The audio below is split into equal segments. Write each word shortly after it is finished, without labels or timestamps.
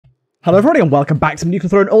Hello everybody and welcome back to Nuclear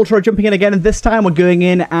Throne Ultra, jumping in again, and this time we're going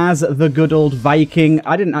in as the good old Viking.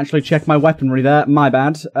 I didn't actually check my weaponry there, my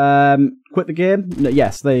bad. Quit the game? No,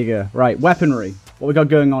 yes, there you go. Right, weaponry. What we got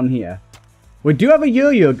going on here? We do have a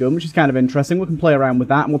yo-yo gun, which is kind of interesting. We can play around with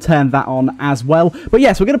that, and we'll turn that on as well. But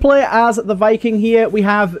yes, we're going to play as the Viking here. We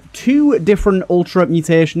have two different Ultra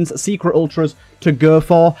mutations, secret Ultras, to go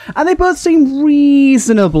for, and they both seem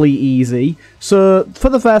reasonably easy. So for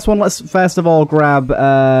the first one, let's first of all grab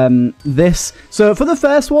this. So for the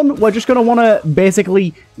first one, we're just going to want to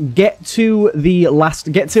basically get to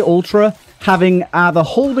Ultra, having either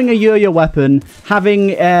holding a yo-yo weapon, having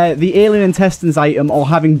the alien intestines item, or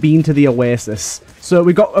having been to the Oasis. So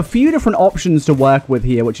we've got a few different options to work with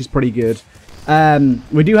here, which is pretty good.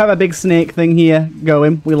 We do have a big snake thing here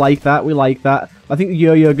going. We like that. We like that. I think the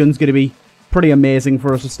yo-yo gun's going to be pretty amazing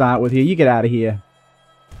for us to start with here. You get out of here.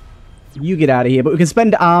 You get out of here. But we can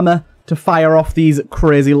spend armor to fire off these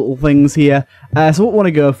crazy little things here. So what we want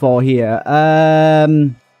to go for here?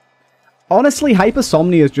 Honestly,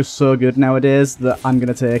 Hypersomnia is just so good nowadays that I'm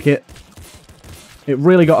going to take it. It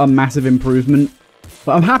really got a massive improvement.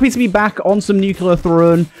 But I'm happy to be back on some Nuclear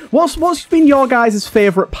Throne. What's been your guys'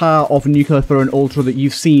 favourite part of Nuclear Throne Ultra that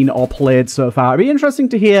you've seen or played so far? It'd be interesting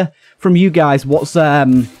to hear from you guys what's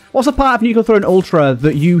a part of Nuclear Throne Ultra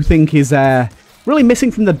that you think is really missing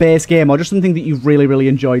from the base game, or just something that you've really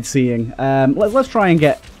enjoyed seeing. Let's try and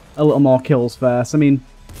get a little more kills first. I mean,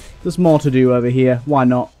 there's more to do over here. Why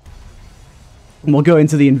not? And we'll go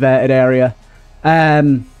into the inverted area.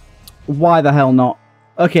 Why the hell not?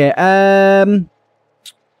 Okay,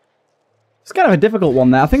 it's kind of a difficult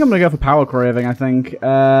one there. I think I'm going to go for power craving, I think.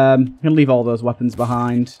 I'm going to leave all those weapons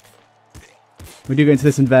behind. We do go into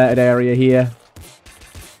this inverted area here.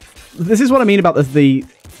 This is what I mean about the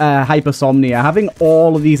Hypersomnia. Having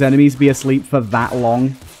all of these enemies be asleep for that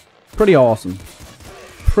long. Pretty awesome.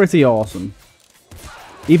 Pretty awesome.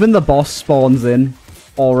 Even the boss spawns in,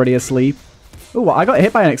 already asleep. Oh, I got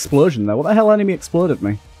hit by an explosion there. What the hell enemy exploded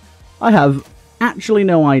me? I have actually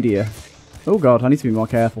no idea. Oh god, I need to be more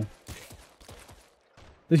careful.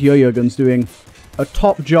 This yo-yo gun's doing a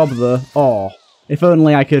top job though. Oh, if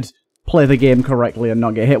only I could play the game correctly and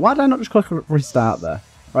not get hit. Why did I not just click restart there?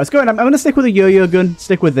 Right, let's go in. I'm going to stick with a yo-yo gun.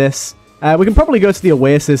 Stick with this. We can probably go to the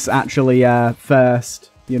Oasis actually first,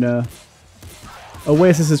 you know.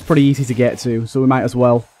 Oasis is pretty easy to get to, so we might as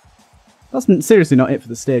well. That's seriously not it for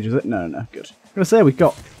the stage, is it? No, good. I'm going to say we've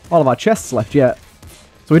got all of our chests left yet.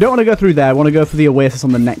 So we don't want to go through there. We want to go for the Oasis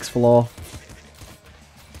on the next floor.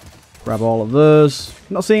 Grab all of those.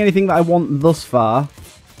 Not seeing anything that I want thus far.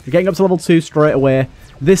 We're getting up to level 2 straight away.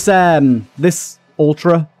 This Crown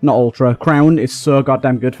is so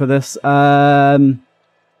goddamn good for this.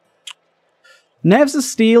 Nerves of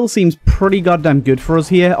Steel seems pretty goddamn good for us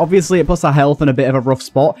here. Obviously, it puts our health in a bit of a rough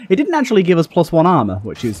spot. It didn't actually give us +1 armor,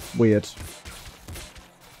 which is weird.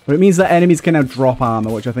 But it means that enemies can now drop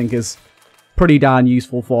armor, which I think is pretty darn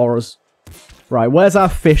useful for us. Right, where's our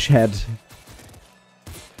fish head?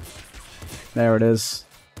 There it is.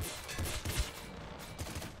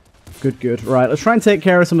 Good. Right, let's try and take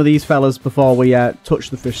care of some of these fellas before we touch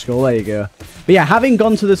the fish skull. There you go. But yeah, having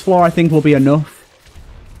gone to this floor I think will be enough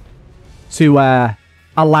to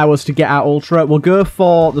allow us to get our Ultra. We'll go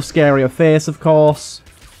for the scarier face, of course.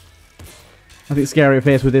 I think scarier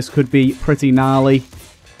face with this could be pretty gnarly.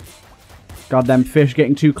 Goddamn fish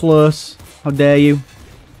getting too close. How dare you?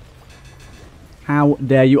 How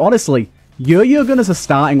dare you? Honestly, yo-yo gun as a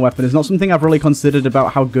starting weapon is not something I've really considered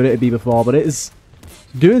about how good it'd be before, but it is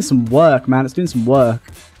doing some work, man. It's doing some work.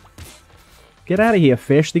 Get out of here,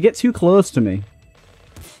 fish. They get too close to me.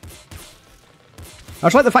 I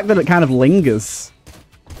just like the fact that it kind of lingers.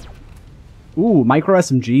 Ooh, micro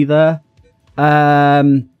SMG there.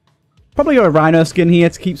 Probably go a rhino skin here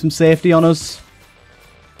to keep some safety on us.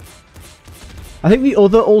 I think the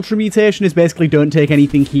other Ultra mutation is basically don't take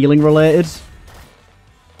anything healing related.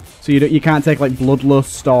 So you can't take like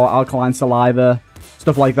Bloodlust or Alkaline Saliva,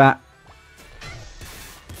 stuff like that.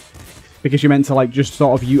 Because you're meant to like just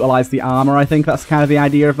sort of utilize the armor, I think. That's kind of the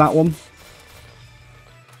idea of that one.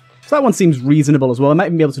 So that one seems reasonable as well. I might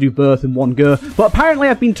even be able to do both in one go. But apparently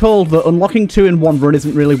I've been told that unlocking 2 in one run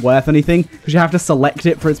isn't really worth anything, because you have to select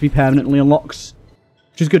it for it to be permanently unlocked.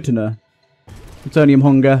 Which is good to know. Plutonium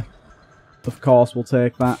Hunger. Of course, we'll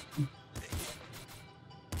take that.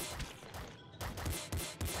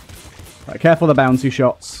 Right, careful of the bouncy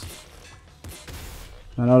shots.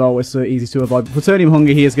 They're not always so easy to avoid. Plutonium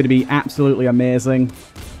Hunger here is going to be absolutely amazing.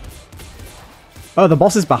 Oh, the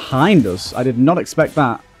boss is behind us. I did not expect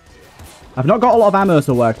that. I've not got a lot of ammo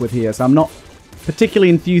to work with here, so I'm not particularly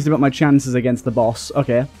enthused about my chances against the boss.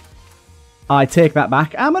 Okay. I take that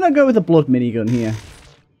back. I'm going to go with a blood minigun here.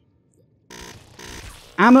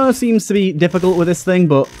 Ammo seems to be difficult with this thing,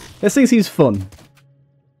 but this thing seems fun.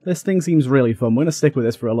 This thing seems really fun. We're going to stick with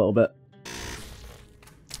this for a little bit.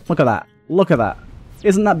 Look at that. Look at that.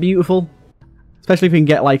 Isn't that beautiful? Especially if we can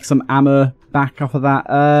get, like, some ammo back off of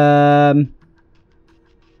that.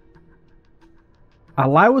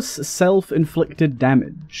 Allows self-inflicted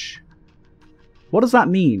damage. What does that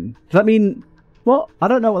mean? Does that mean... What? I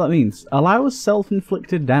don't know what that means. Allows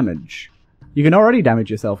self-inflicted damage. You can already damage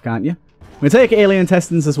yourself, can't you? We're going to take alien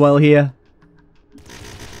intestines as well here.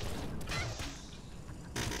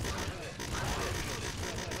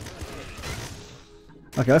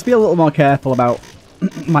 Okay, let's be a little more careful about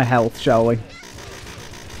my health, shall we?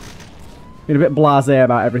 Being a bit blasé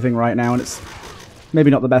about everything right now, and it's maybe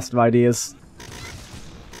not the best of ideas.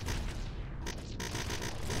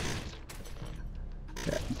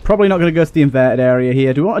 Okay, probably not going to go to the inverted area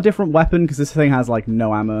here. Do we want a different weapon? Because this thing has, like,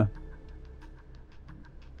 no ammo.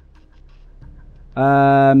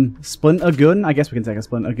 Splinter gun? I guess we can take a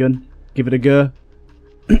splinter gun. Give it a go.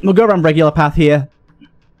 We'll go around regular path here.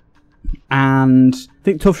 And I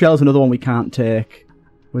think Tough Shell is another one we can't take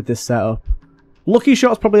with this setup. Lucky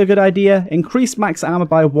Shot's probably a good idea. Increase max armor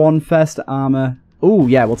by 1, first armor. Ooh,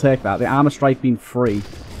 yeah, we'll take that. The armor strike being free.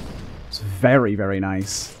 It's very, very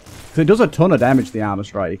nice. Because it does a ton of damage, the armor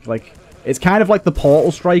strike. Like, it's kind of like the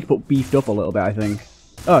portal strike, but beefed up a little bit, I think.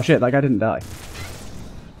 Oh, shit, that guy didn't die.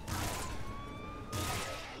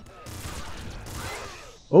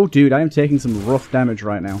 Oh, dude, I am taking some rough damage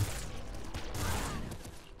right now.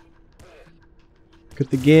 Could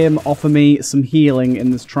the game offer me some healing in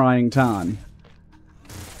this trying time?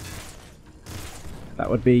 That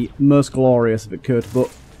would be most glorious if it could, but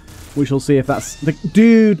we shall see if that's...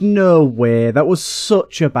 Dude, no way. That was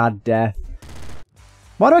such a bad death.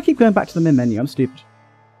 Why do I keep going back to the main menu? I'm stupid.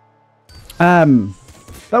 That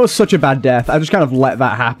was such a bad death. I just kind of let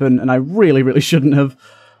that happen, and I really, really shouldn't have.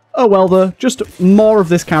 Oh well, though. Just more of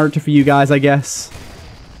this character for you guys, I guess.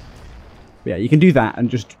 But yeah, you can do that and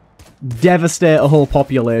just devastate a whole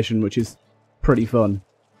population, which is pretty fun.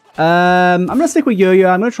 I'm going to stick with Yo-Yo.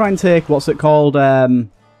 I'm going to try and take, what's it called, the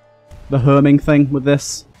homing thing with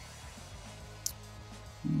this.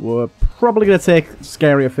 We're probably going to take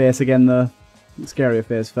Scarier Face again, though. Scarier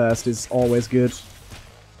Face first is always good.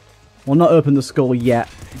 We'll not open the skull yet.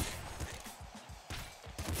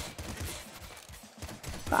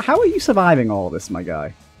 How are you surviving all of this, my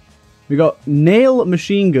guy? We got nail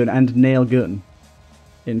machine gun and nail gun.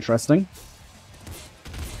 Interesting.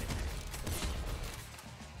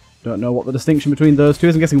 Don't know what the distinction between those two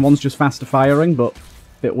is. I'm guessing one's just faster firing, but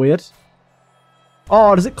a bit weird.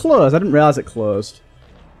 Oh, does it close? I didn't realize it closed.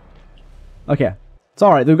 Okay. It's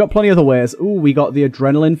alright. We've got plenty of other ways. Ooh, we got the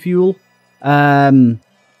adrenaline fuel.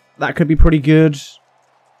 That could be pretty good.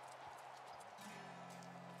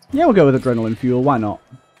 Yeah, we'll go with adrenaline fuel. Why not?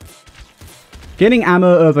 Gaining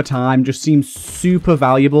ammo over time just seems super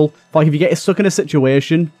valuable. Like, if you get stuck in a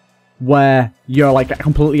situation where you're, like,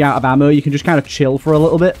 completely out of ammo, you can just kind of chill for a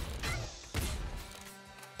little bit.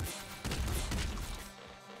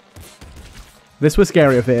 This with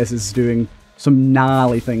Scarier Face is doing some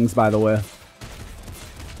gnarly things, by the way.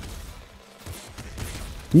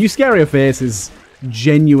 New Scarier Face is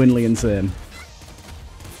genuinely insane.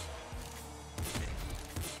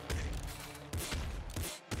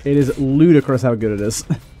 It is ludicrous how good it is.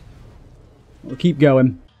 We'll keep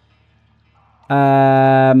going.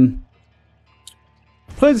 Planetarium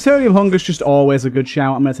Hunger's just always a good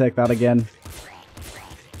shout. I'm going to take that again.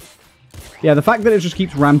 Yeah, the fact that it just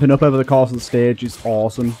keeps ramping up over the course of the stage is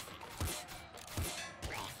awesome.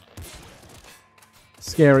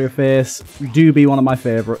 Scarier Face do be one of my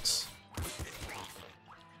favourites.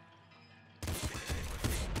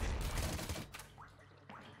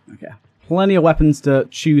 Okay. Plenty of weapons to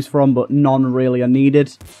choose from, but none really are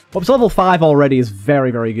needed. Up to level 5 already is very,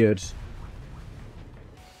 very good.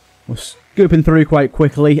 We're scooping through quite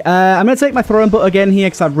quickly. I'm going to take my throwing butt again here,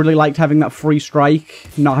 because I've really liked having that free strike.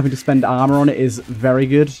 Not having to spend armor on it is very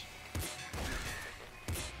good.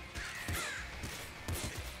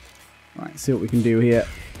 Right, see what we can do here.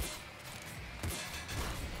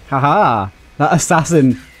 Haha! That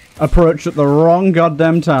assassin approached at the wrong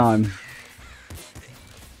goddamn time.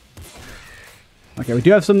 Okay, we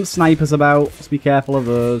do have some snipers about. Let's be careful of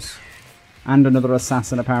those. And another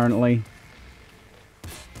assassin, apparently.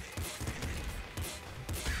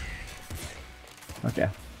 Okay.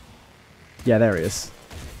 Yeah, there he is.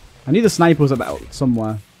 I knew the sniper was about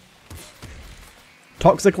somewhere.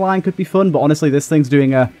 Toxic line could be fun, but honestly, this thing's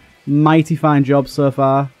doing a mighty fine job so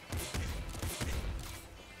far.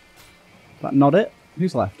 Is that not it?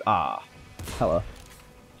 Who's left? Ah. Hello.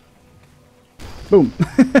 Boom.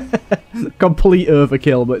 Complete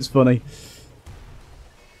overkill, but it's funny.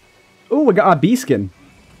 Oh, we got our bee skin.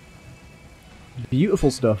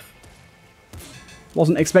 Beautiful stuff.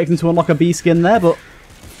 Wasn't expecting to unlock a bee skin there, but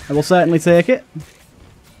I will certainly take it.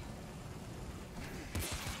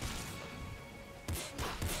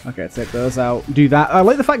 Okay, take those out. Do that. I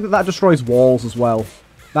like the fact that that destroys walls as well.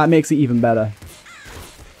 That makes it even better.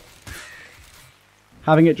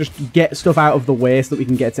 Having it just get stuff out of the way so that we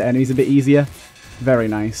can get to enemies a bit easier. Very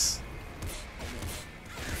nice.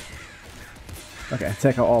 Okay,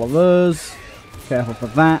 take out all of those. Careful for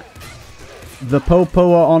that. The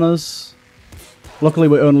Popo are on us. Luckily,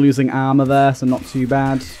 we're only losing armor there, so not too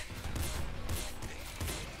bad.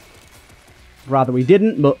 Rather we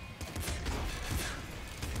didn't, but...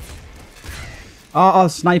 Oh,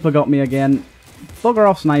 sniper got me again. Bugger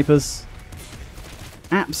off, snipers.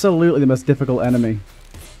 Absolutely the most difficult enemy.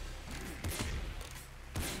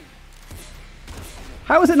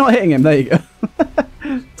 How is it not hitting him? There you go.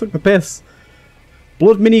 Took the piss.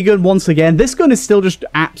 Blood minigun once again. This gun is still just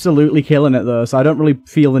absolutely killing it though, so I don't really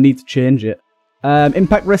feel the need to change it.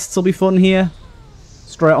 Impact wrists will be fun here.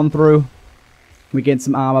 Straight on through. We gain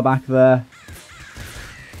some armor back there.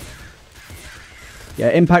 Yeah,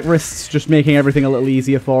 impact wrists just making everything a little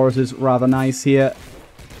easier for us is rather nice here.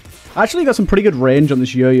 I actually got some pretty good range on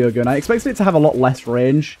this yo-yo gun. I expected it to have a lot less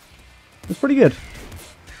range. It's pretty good.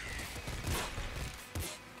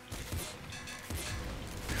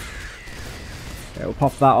 Okay, we'll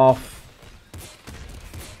pop that off.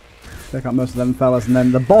 Take out most of them fellas, and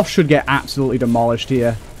then the boss should get absolutely demolished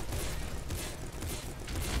here.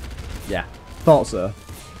 Yeah, thought so.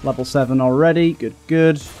 Level 7 already. Good,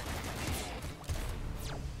 good.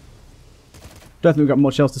 Don't think we've got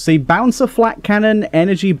much else to see. Bouncer flat cannon,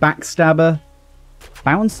 energy backstabber.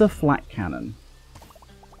 Bouncer flat cannon.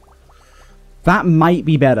 That might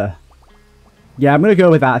be better. Yeah, I'm going to go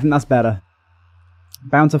with that. I think that's better.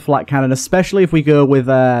 Bouncer flat cannon, especially if we go with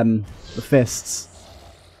the fists.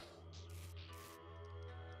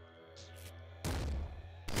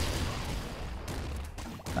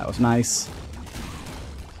 That was nice.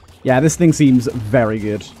 Yeah, this thing seems very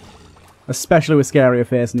good. Especially with scarier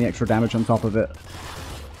face and the extra damage on top of it.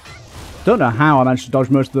 Don't know how I managed to dodge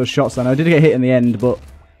most of those shots then. I did get hit in the end, but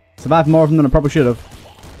survived more of them than I probably should have.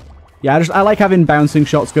 Yeah, I like having bouncing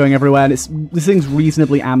shots going everywhere, and this thing's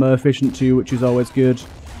reasonably ammo efficient too, which is always good.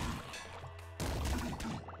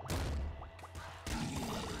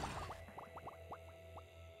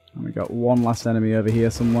 And we got one last enemy over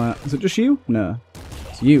here somewhere. Is it just you? No.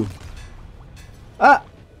 It's you. Ah!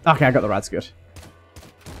 Okay, I got the rats good.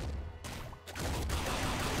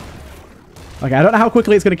 Okay, I don't know how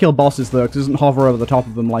quickly it's going to kill bosses, though, because it doesn't hover over the top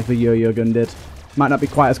of them like the yo-yo gun did. Might not be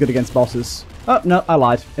quite as good against bosses. Oh, no, I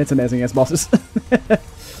lied. It's amazing against bosses.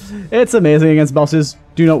 It's amazing against bosses.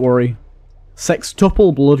 Do not worry.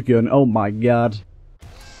 Sextuple blood gun. Oh, my God.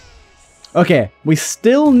 Okay, we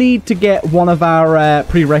still need to get one of our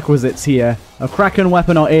prerequisites here. A Kraken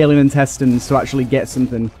weapon or alien intestines to actually get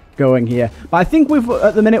something going here. But I think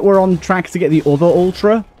at the minute, we're on track to get the other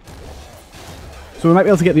Ultra. So we might be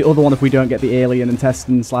able to get the other one if we don't get the alien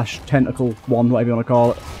intestine / tentacle one, whatever you want to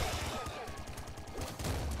call it.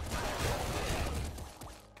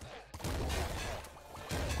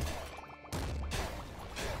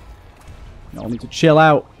 I'll need to chill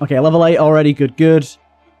out. Okay, level 8 already. Good, good.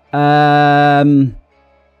 I don't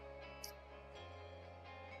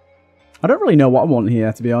really know what I want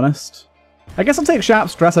here, to be honest. I guess I'll take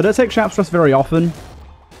Sharp Stress. I don't take Sharp Stress very often.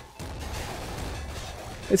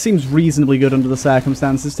 It seems reasonably good under the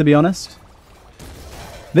circumstances, to be honest.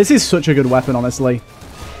 This is such a good weapon, honestly.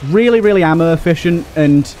 Really, really ammo efficient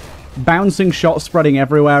and bouncing shots spreading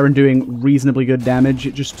everywhere and doing reasonably good damage.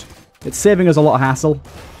 It's saving us a lot of hassle.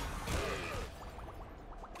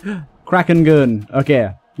 Kraken gun.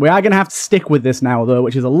 Okay. We are going to have to stick with this now, though,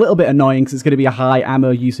 which is a little bit annoying because it's going to be a high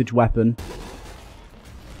ammo usage weapon.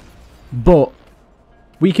 But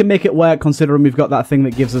we can make it work considering we've got that thing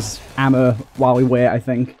that gives us ammo while we wait, I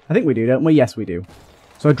think. I think we do, don't we? Yes, we do.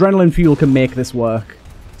 So adrenaline fuel can make this work.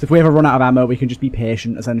 So if we ever run out of ammo, we can just be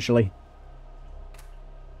patient, essentially.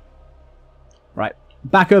 Right.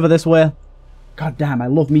 Back over this way. God damn, I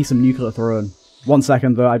love me some nuclear throne. 1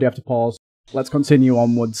 second, though. I do have to pause. Let's continue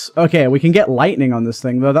onwards. Okay, we can get lightning on this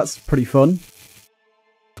thing, though. That's pretty fun.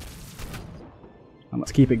 And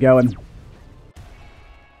let's keep it going.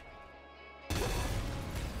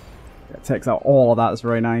 It takes out all of that. That's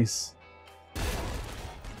very nice.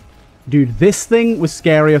 Dude, this thing with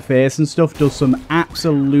scarier face and stuff does some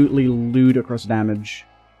absolutely ludicrous damage.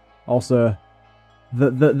 Also,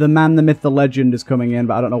 the man, the myth, the legend is coming in,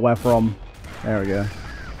 but I don't know where from. There we go.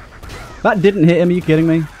 That didn't hit him, are you kidding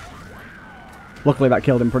me? Luckily that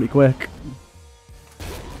killed him pretty quick.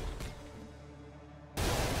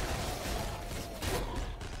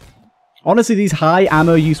 Honestly, these high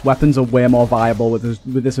ammo use weapons are way more viable with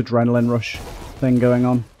this adrenaline rush thing going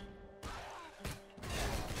on.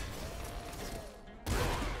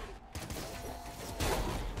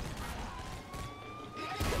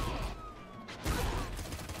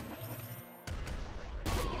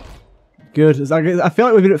 Good. I feel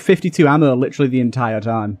like we've been at 52 ammo literally the entire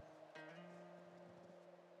time.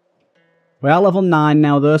 We are level 9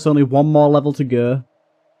 now though, so only one more level to go.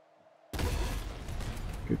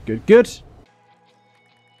 Good, good, good.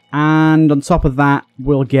 And on top of that,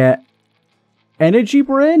 we'll get Energy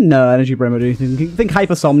Brain? No, Energy Brain won't do anything. Think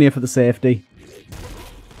Hypersomnia for the safety.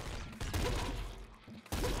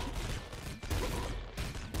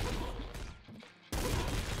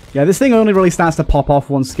 Yeah, this thing only really starts to pop off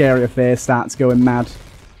once Scarier Face starts going mad.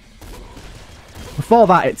 Before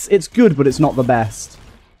that, it's good, but it's not the best.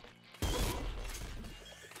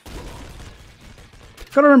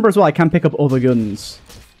 Gotta remember as well, I can pick up other guns.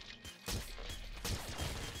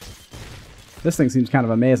 This thing seems kind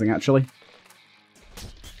of amazing, actually.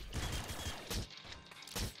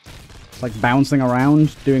 It's like bouncing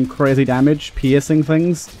around, doing crazy damage, piercing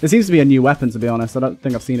things. It seems to be a new weapon, to be honest. I don't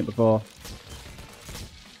think I've seen it before.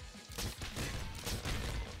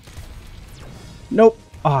 Nope.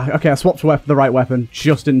 Oh, okay, I swapped to the right weapon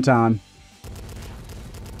just in time.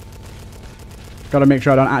 Gotta make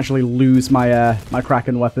sure I don't actually lose my my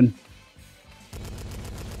Kraken weapon.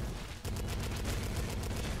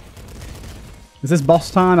 Is this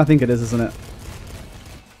boss time? I think it is, isn't it?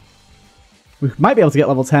 We might be able to get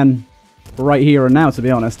level 10 right here and now, to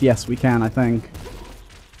be honest. Yes, we can, I think.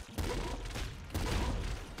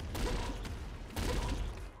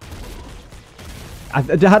 I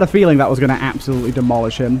had a feeling that was going to absolutely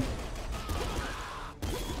demolish him.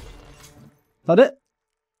 Is that it?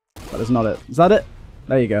 That is not it. Is that it?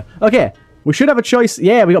 There you go. Okay, we should have a choice.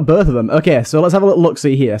 Yeah, we got both of them. Okay, so let's have a little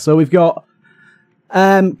look-see here. So we've got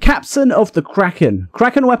Captain of the Kraken.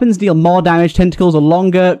 Kraken weapons deal more damage. Tentacles are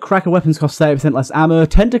longer. Kraken weapons cost 30% less armor.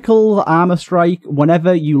 Tentacle armor strike.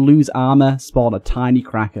 Whenever you lose armor, spawn a tiny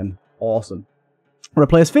Kraken. Awesome.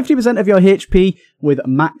 Replace 50% of your HP with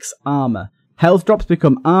max armor. Health drops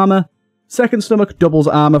become armor. Second stomach doubles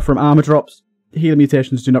armor from armor drops. Healer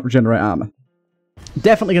mutations do not regenerate armor.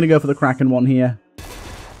 Definitely going to go for the Kraken one here.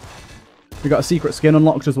 We got a secret skin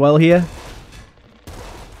unlocked as well here.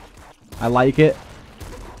 I like it.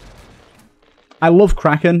 I love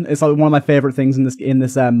Kraken. It's like one of my favorite things in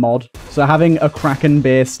this mod. So having a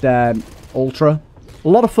Kraken-based Ultra, a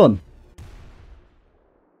lot of fun.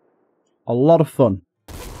 A lot of fun.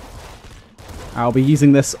 I'll be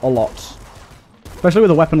using this a lot. Especially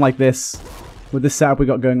with a weapon like this. With this setup we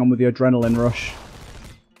got going on with the adrenaline rush.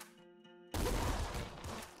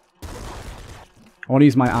 I want to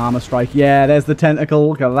use my armor strike. Yeah, there's the tentacle.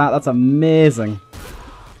 Look at that. That's amazing.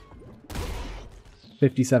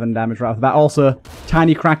 57 damage right off the bat. Also,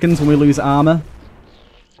 tiny Krakens when we lose armor.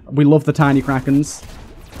 We love the tiny Krakens.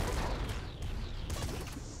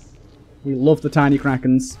 We love the tiny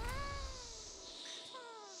Krakens.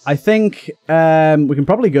 I think we can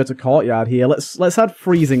probably go to Courtyard here. Let's add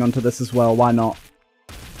freezing onto this as well. Why not?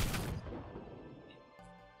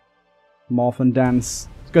 Morph and dance.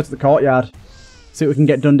 Let's go to the Courtyard. See what we can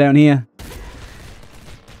get done down here.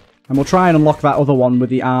 And we'll try and unlock that other one with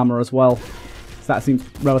the armor as well. So that seems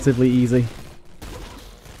relatively easy.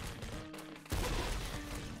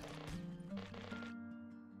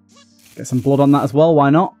 Get some blood on that as well. Why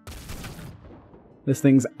not? This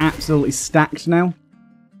thing's absolutely stacked now.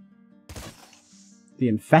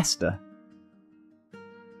 The Infester.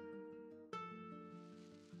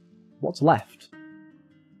 What's left?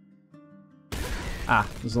 Ah,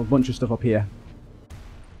 there's a bunch of stuff up here.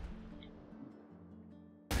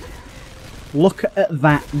 Look at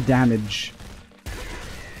that damage.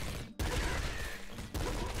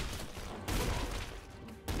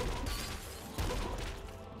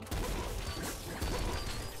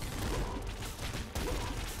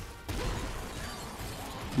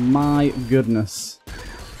 My goodness.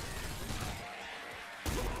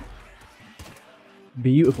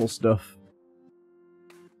 Beautiful stuff.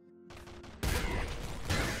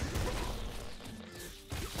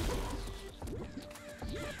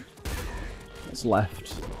 What's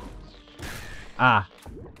left? Ah,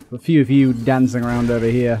 a few of you dancing around over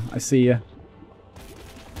here. I see you.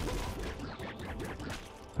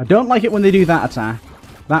 I don't like it when they do that attack.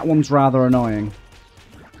 That one's rather annoying.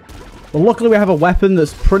 But luckily we have a weapon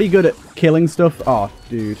that's pretty good at killing stuff. Oh,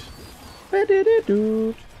 dude.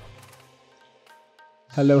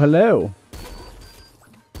 Hello, hello.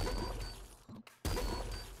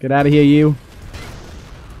 Get out of here, you.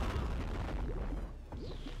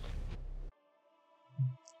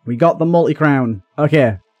 We got the multi-crown.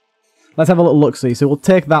 Okay. Let's have a little look-see. So we'll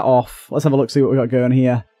take that off. Let's have a look-see what we got going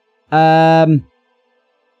here. Unlock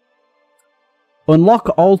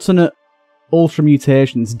alternate ultra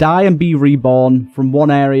mutations. Die and be reborn. From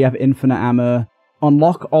one area, have infinite ammo.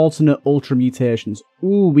 Unlock alternate ultra mutations.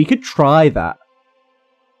 Ooh, we could try that.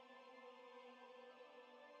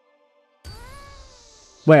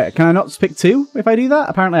 Wait, can I not pick 2 if I do that?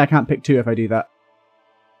 Apparently I can't pick 2 if I do that.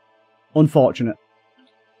 Unfortunate.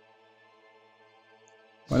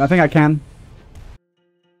 Well, I think I can.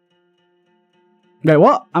 Wait,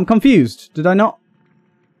 what? I'm confused. Did I not?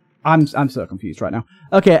 I'm so confused right now.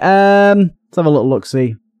 Okay, let's have a little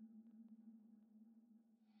look-see.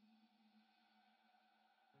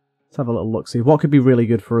 Let's have a little look-see. What could be really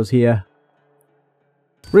good for us here?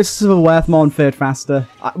 Risks of a worth more and fade faster.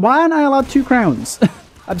 Why aren't I allowed 2 crowns?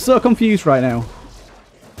 I'm so confused right now.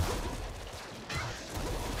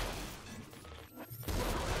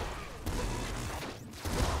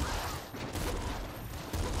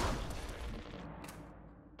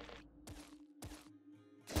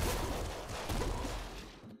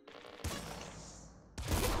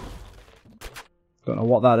 Don't know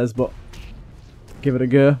what that is, but give it a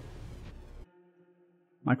go.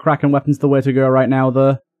 My Kraken weapon's the way to go right now,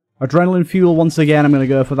 though. Adrenaline fuel once again, I'm going to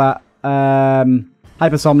go for that.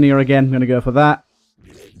 Hypersomnia again, I'm going to go for that.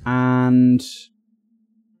 And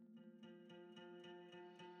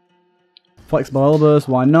flexible elbows,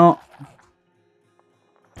 why not?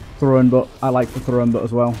 Throwing butt, I like the throwing butt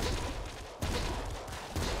as well.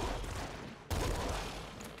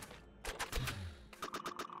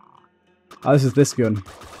 Oh, this is this gun.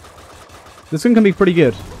 This gun can be pretty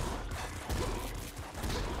good.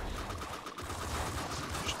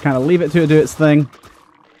 Just kind of leave it to do its thing.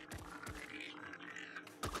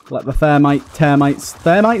 Let the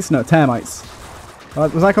termites. No, termites.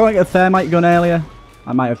 Was I calling it a thermite gun earlier?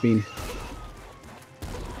 I might have been.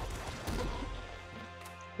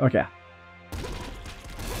 Okay.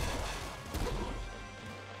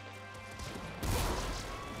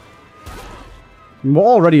 We're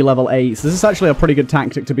already level 8, so this is actually a pretty good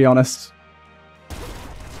tactic, to be honest.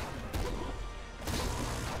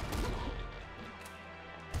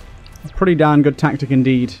 A pretty darn good tactic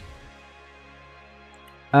indeed.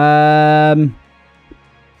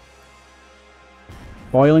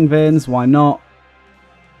 Boiling veins, why not?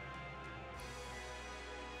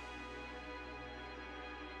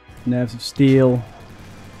 Nerves of steel.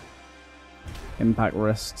 Impact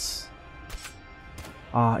wrists.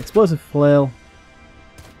 Explosive flail.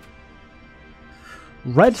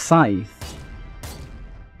 Red scythe.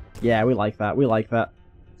 Yeah, we like that. We like that.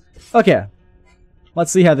 Okay.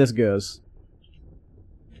 Let's see how this goes.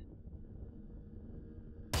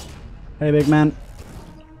 Hey, big man.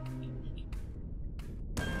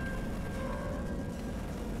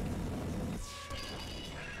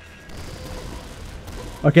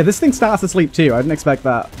 Okay, this thing starts to sleep too. I didn't expect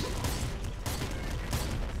that.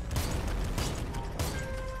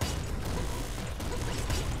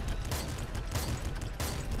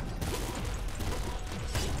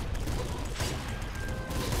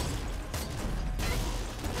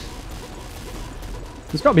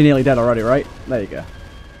 It's got to be nearly dead already, right? There you go.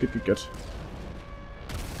 Good, good, good.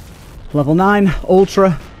 Level 9,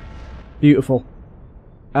 Ultra. Beautiful.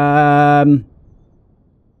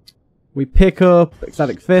 We pick up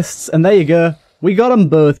Ecstatic Fists, and there you go. We got them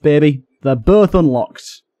both, baby. They're both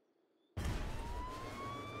unlocked.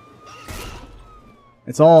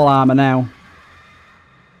 It's all armor now.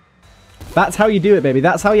 That's how you do it, baby.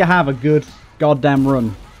 That's how you have a good goddamn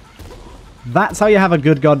run. That's how you have a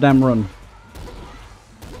good goddamn run.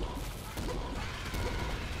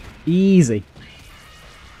 Easy.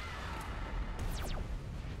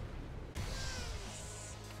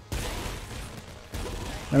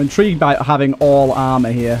 I'm intrigued by having all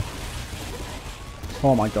armor here.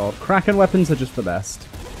 Oh my god. Kraken weapons are just the best.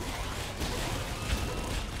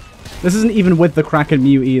 This isn't even with the Kraken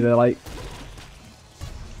mute either, like...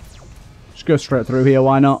 Just go straight through here,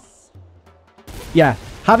 why not? Yeah,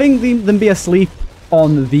 having them be asleep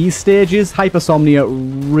on these stages, Hypersomnia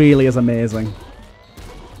really is amazing.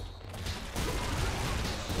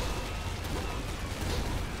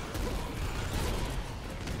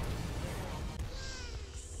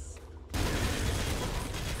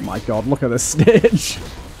 My god, look at this stage.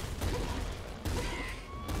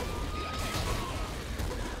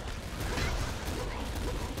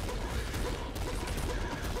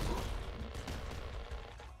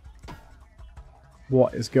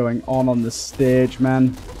 What is going on this stage,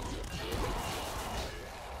 man?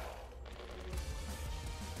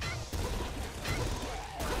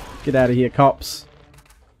 Get out of here, cops.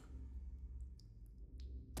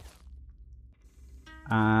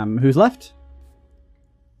 Who's left?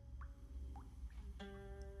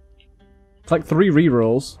 It's like 3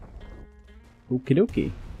 rerolls. Okie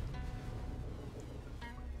dokie.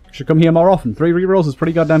 Should come here more often. 3 rerolls is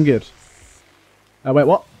pretty goddamn good. Wait,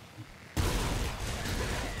 what?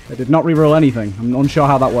 I did not reroll anything. I'm unsure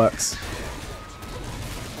how that works.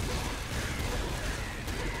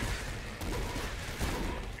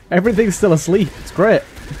 Everything's still asleep. It's great.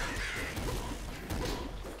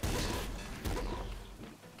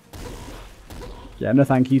 Yeah, no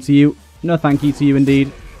thank you to you. No thank you to you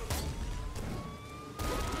indeed.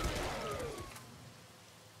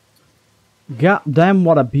 God damn,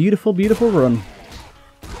 what a beautiful, beautiful run.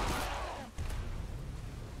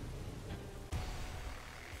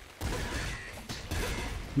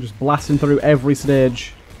 I'm just blasting through every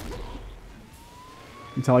stage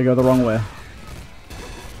until I go the wrong way.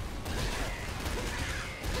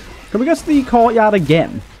 Can we go to the courtyard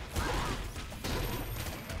again?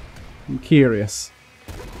 I'm curious.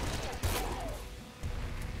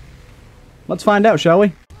 Let's find out, shall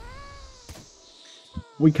we?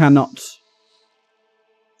 We cannot.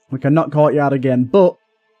 We cannot courtyard again, but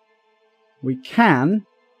we can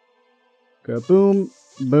go boom,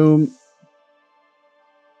 boom,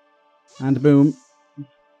 and boom.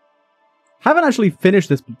 Haven't actually finished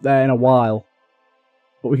this in a while,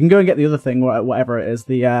 but we can go and get the other thing, whatever it is,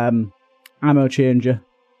 the ammo changer.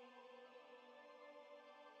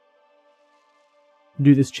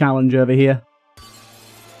 Do this challenge over here.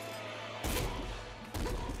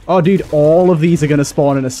 Oh, dude, all of these are going to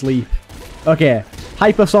spawn in a sleep. Okay,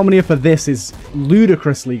 hypersomnia for this is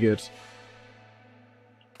ludicrously good.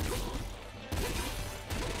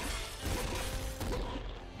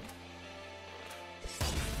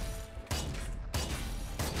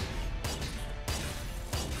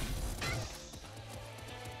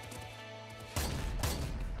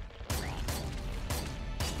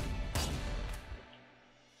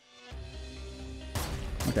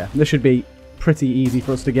 Okay, this should be pretty easy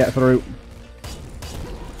for us to get through.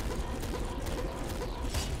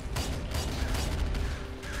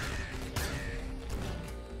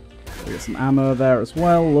 We get some ammo there as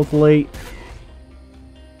well, lovely.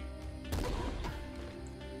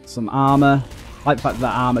 Some armor. I like the fact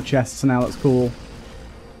that armor chests now, that's cool.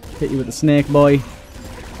 Hit you with the snake boy.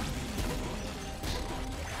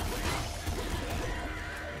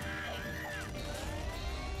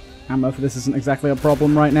 Ammo for this isn't exactly a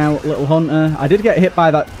problem right now, little hunter. I did get hit by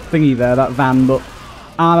that thingy there, that van, but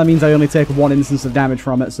armor means I only take 1 instance of damage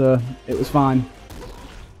from it, so it was fine.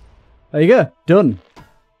 There you go, done.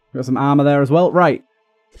 Got some armor there as well. Right.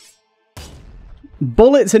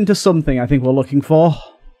 Bullets into something I think we're looking for.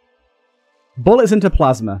 Bullets into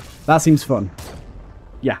plasma. That seems fun.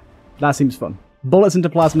 Yeah, that seems fun. Bullets into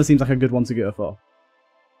plasma seems like a good one to go for.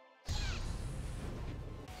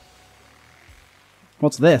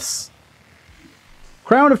 What's this?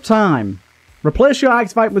 Crown of Time. Replace your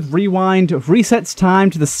activate with Rewind. Resets time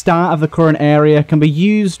to the start of the current area. Can be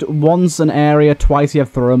used once an area, twice you have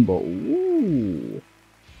thrown. But ooh,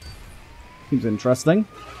 seems interesting.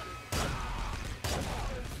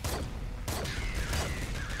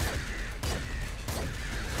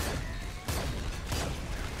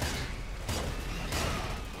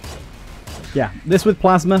 Yeah, this with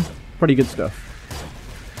plasma, pretty good stuff.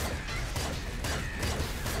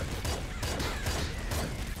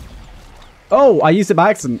 Oh, I used it by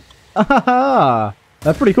accident.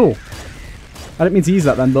 That's pretty cool. I didn't mean to use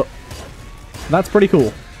that then, but that's pretty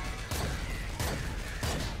cool.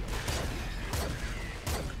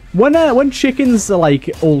 When chickens are like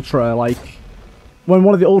ultra, like when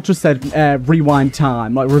one of the ultras said rewind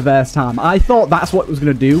time, like reverse time, I thought that's what it was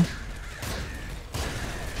gonna do.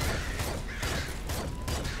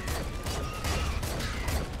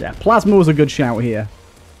 Yeah, plasma was a good shout here.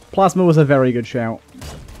 Plasma was a very good shout.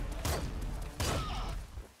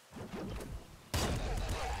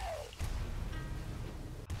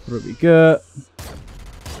 Really good.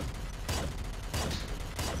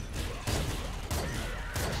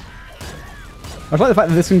 I like the fact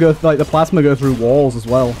that this can go, like the plasma go through walls as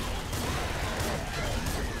well.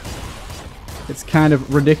 It's kind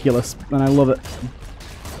of ridiculous, and I love it.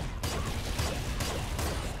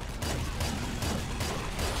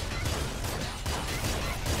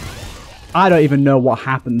 I don't even know what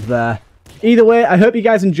happened there. Either way, I hope you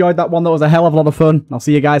guys enjoyed that one. That was a hell of a lot of fun. I'll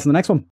see you guys in the next one.